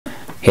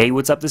Hey,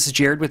 what's up? This is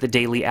Jared with the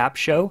Daily App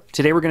Show.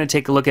 Today we're going to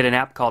take a look at an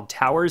app called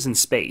Towers in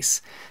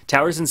Space.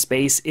 Towers in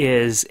Space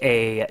is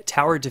a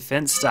tower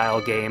defense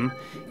style game,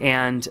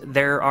 and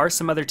there are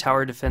some other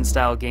tower defense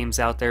style games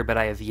out there, but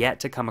I have yet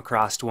to come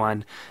across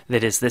one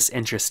that is this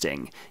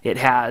interesting. It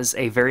has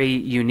a very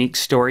unique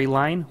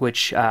storyline,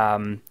 which,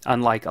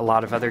 unlike a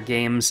lot of other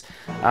games,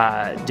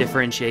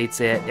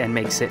 differentiates it and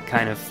makes it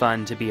kind of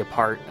fun to be a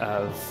part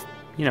of,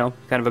 you know,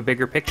 kind of a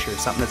bigger picture,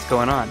 something that's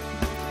going on.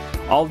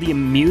 All the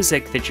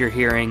music that you're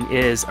hearing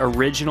is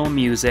original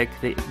music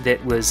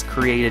that was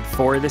created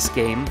for this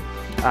game.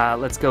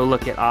 Let's go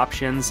look at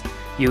options.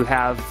 You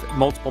have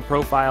multiple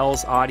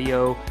profiles,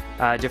 audio,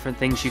 different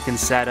things you can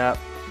set up,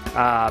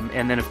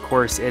 and then of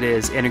course it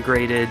is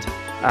integrated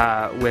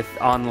with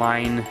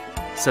online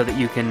so that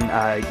you can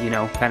you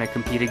know, kind of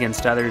compete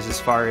against others as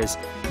far as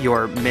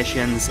your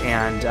missions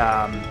and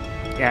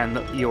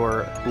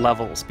your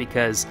levels,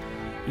 because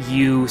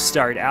you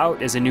start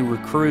out as a new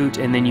recruit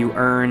and then you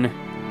earn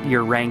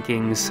your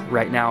rankings.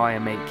 Right now I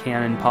am a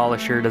cannon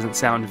polisher. Doesn't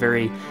sound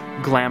very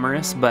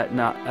glamorous, but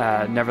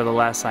not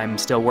nevertheless I'm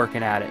still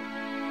working at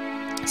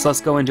it. So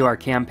let's go into our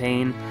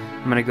campaign.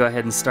 I'm going to go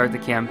ahead and start the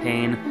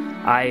campaign.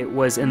 I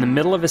was in the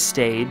middle of a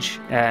stage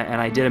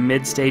and I did a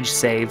mid-stage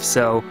save,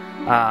 so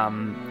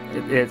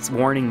it's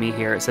warning me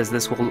here. It says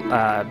this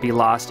will be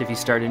lost if you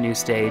start a new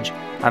stage.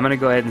 I'm going to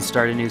go ahead and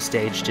start a new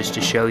stage just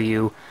to show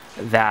you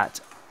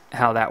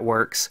how that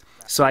works.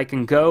 So I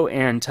can go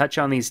and touch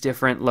on these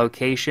different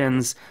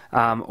locations,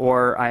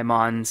 or I'm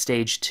on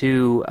stage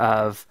 2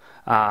 of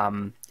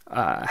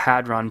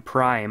Hadron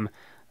Prime,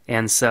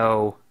 and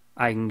so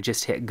I can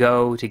just hit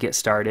go to get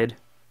started.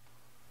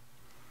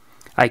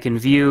 I can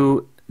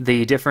view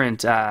the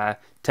different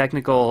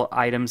technical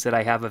items that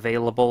I have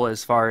available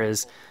as far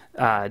as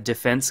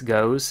defense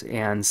goes,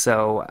 and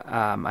so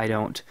I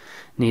don't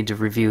need to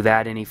review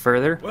that any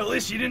further. Well, at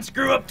least you didn't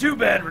screw up too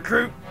bad,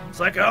 recruit. It's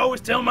like I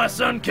always tell my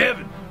son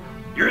Kevin.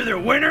 You're either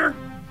a winner,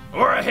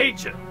 or I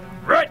hate you.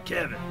 Right,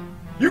 Kevin?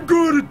 You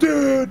got it,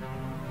 Dad!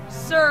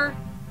 Sir,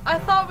 I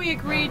thought we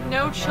agreed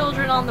no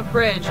children on the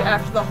bridge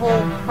after the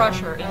whole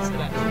Crusher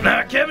incident.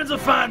 Nah, Kevin's a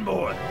fine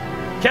boy.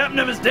 Captain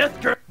of his death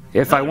crew.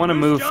 If I want to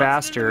move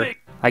faster,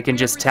 I can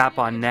just tap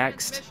on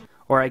next,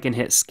 or I can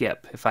hit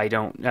skip if I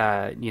don't,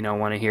 you know,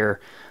 want to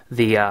hear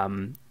the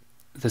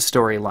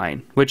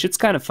storyline, which it's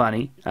kind of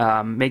funny,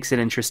 makes it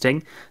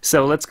interesting.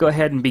 So let's go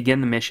ahead and begin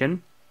the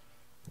mission.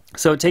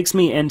 So it takes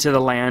me into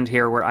the land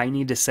here where I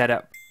need to set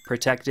up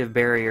protective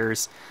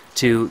barriers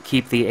to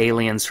keep the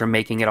aliens from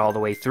making it all the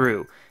way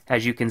through.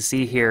 As you can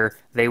see here,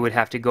 they would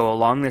have to go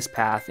along this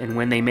path, and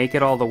when they make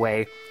it all the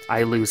way,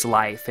 I lose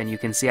life. And you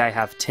can see I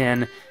have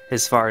 10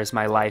 as far as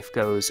my life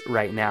goes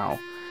right now.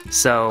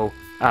 So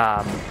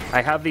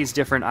I have these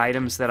different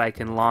items that I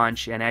can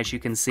launch, and as you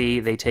can see,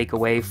 they take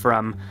away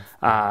from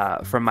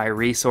my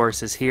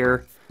resources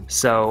here,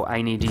 so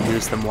I need to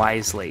use them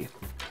wisely.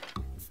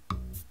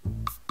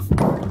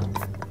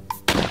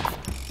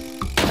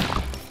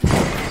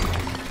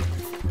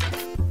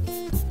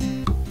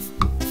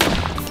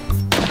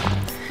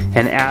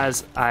 And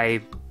as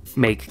I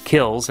make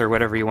kills, or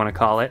whatever you want to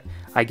call it,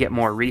 I get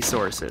more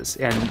resources.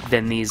 And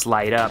then these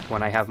light up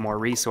when I have more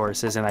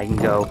resources, and I can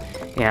go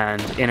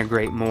and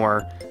integrate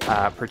more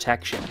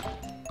protection.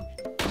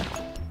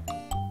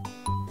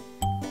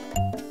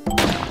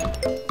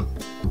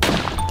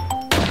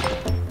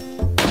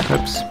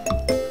 Oops.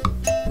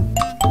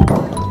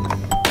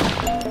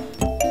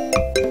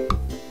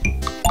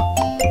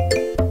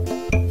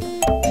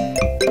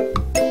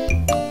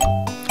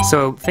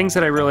 So things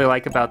that I really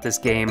like about this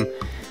game: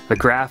 the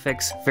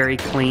graphics, very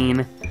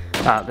clean,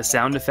 the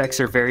sound effects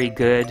are very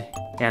good,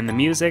 and the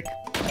music,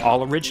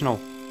 all original.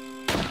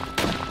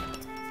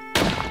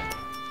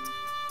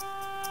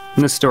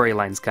 And the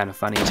storyline's kind of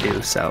funny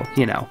too, so,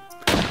 you know,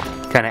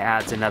 kind of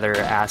adds another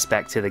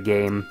aspect to the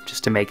game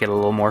just to make it a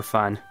little more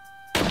fun.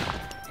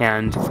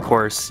 And, of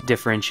course,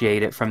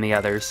 differentiate it from the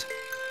others.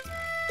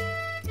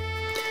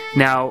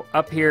 Now,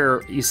 up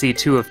here you see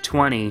 2 of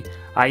 20.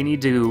 I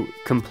need to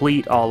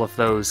complete all of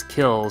those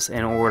kills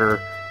in order,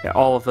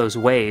 all of those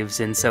waves,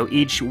 and so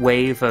each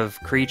wave of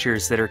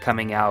creatures that are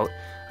coming out,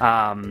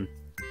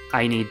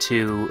 I need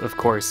to, of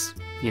course,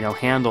 you know,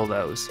 handle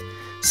those.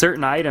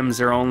 Certain items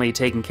are only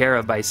taken care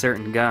of by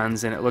certain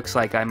guns, and it looks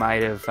like I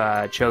might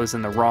have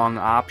chosen the wrong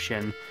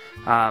option.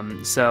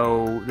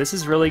 So this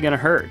is really going to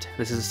hurt.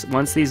 This is,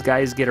 once these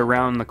guys get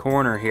around the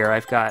corner here,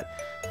 I've got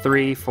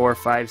 3, 4,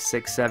 5,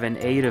 6, 7,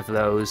 8 of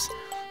those.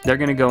 They're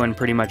going to go and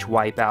pretty much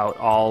wipe out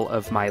all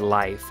of my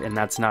life, and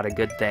that's not a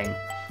good thing.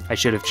 I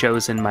should have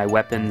chosen my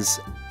weapons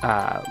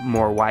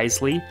more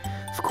wisely.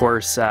 Of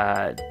course,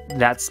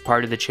 that's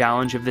part of the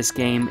challenge of this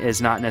game,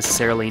 is not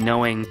necessarily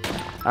knowing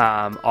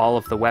all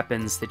of the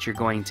weapons that you're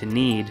going to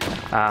need.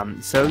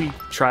 So you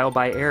trial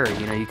by error,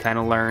 you know, you kind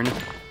of learn,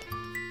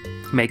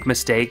 make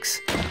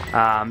mistakes.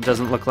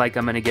 Doesn't look like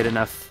I'm going to get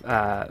enough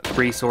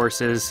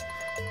resources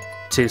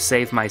to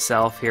save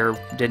myself here.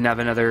 Didn't have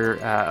another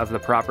of the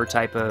proper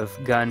type of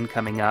gun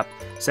coming up.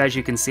 So as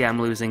you can see,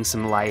 I'm losing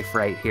some life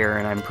right here,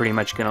 and I'm pretty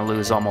much going to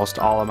lose almost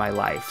all of my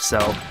life. So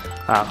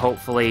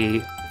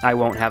hopefully I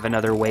won't have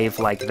another wave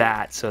like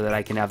that, so that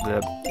I can have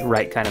the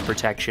right kind of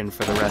protection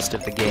for the rest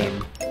of the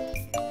game.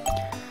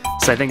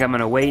 So I think I'm going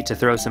to wait to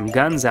throw some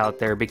guns out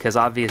there, because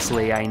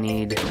obviously I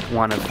need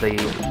one of the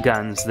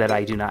guns that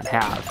I do not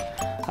have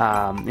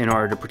in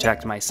order to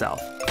protect myself.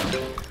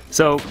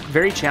 So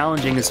very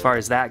challenging as far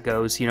as that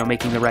goes, you know,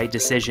 making the right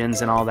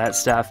decisions and all that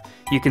stuff.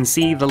 You can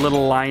see the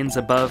little lines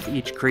above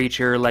each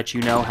creature let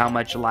you know how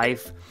much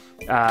life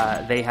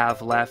they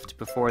have left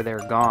before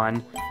they're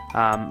gone.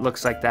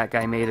 Looks like that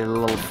guy made it a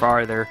little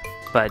farther,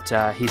 but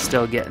he's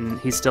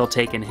still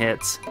taking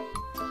hits.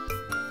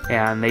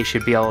 And they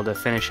should be able to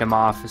finish him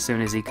off as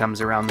soon as he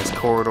comes around this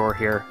corridor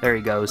here. There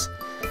he goes.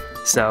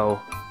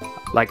 So,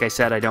 like I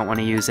said, I don't want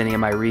to use any of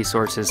my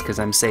resources because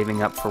I'm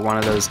saving up for one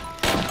of those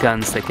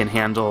guns that can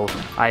handle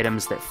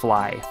items that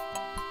fly.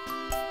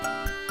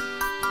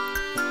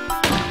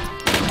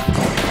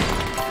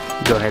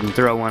 Go ahead and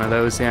throw one of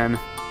those in.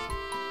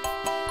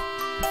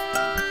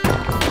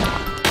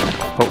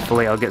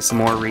 Hopefully I'll get some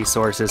more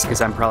resources,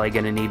 because I'm probably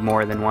going to need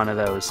more than one of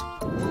those.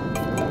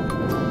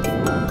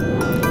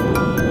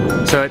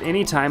 So at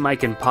any time I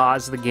can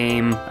pause the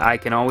game. I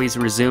can always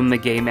resume the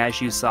game,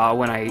 as you saw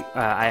when I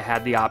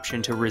had the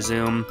option to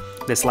resume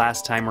this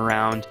last time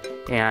around,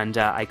 and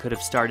I could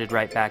have started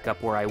right back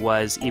up where I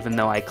was, even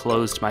though I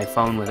closed my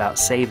phone without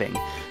saving.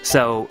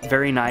 So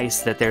very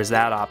nice that there's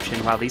that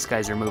option. Wow, these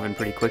guys are moving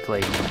pretty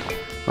quickly.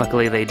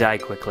 Luckily they die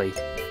quickly.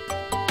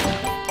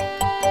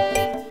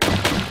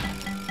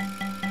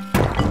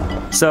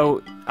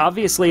 So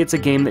obviously it's a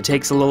game that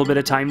takes a little bit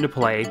of time to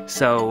play,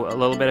 so a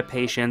little bit of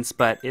patience,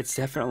 but it's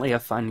definitely a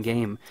fun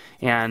game.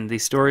 And the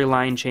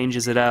storyline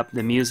changes it up,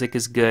 the music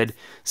is good,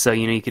 so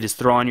you know, you could just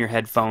throw on your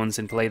headphones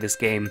and play this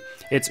game.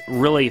 It's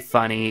really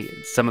funny.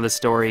 Some of the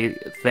story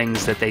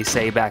things that they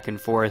say back and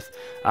forth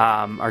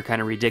are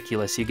kind of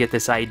ridiculous. You get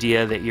this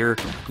idea that you're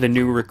the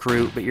new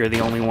recruit, but you're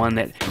the only one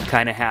that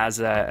kind of has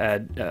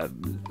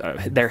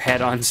their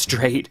head on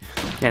straight.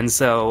 And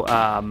so,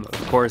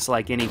 of course,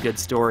 like any good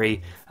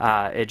story,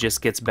 it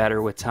just gets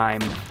better with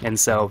time. And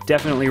so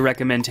definitely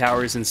recommend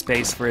Towers in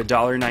Space. For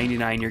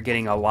 $1.99 you're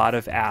getting a lot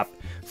of app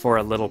for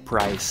a little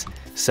price.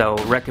 So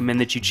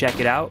recommend that you check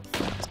it out.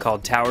 It's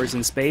called Towers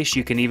in Space.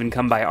 You can even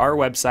come by our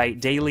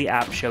website,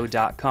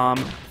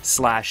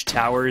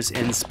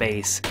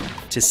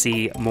 dailyappshow.com/towersinspace, to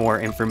see more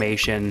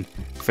information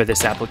for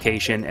this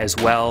application, as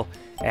well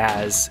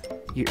as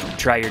you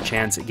try your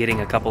chance at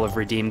getting a couple of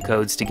redeem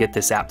codes to get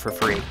this app for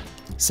free.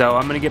 So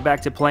I'm going to get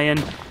back to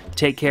playing.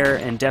 Take care,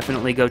 and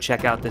definitely go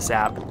check out this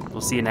app. We'll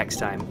see you next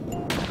time.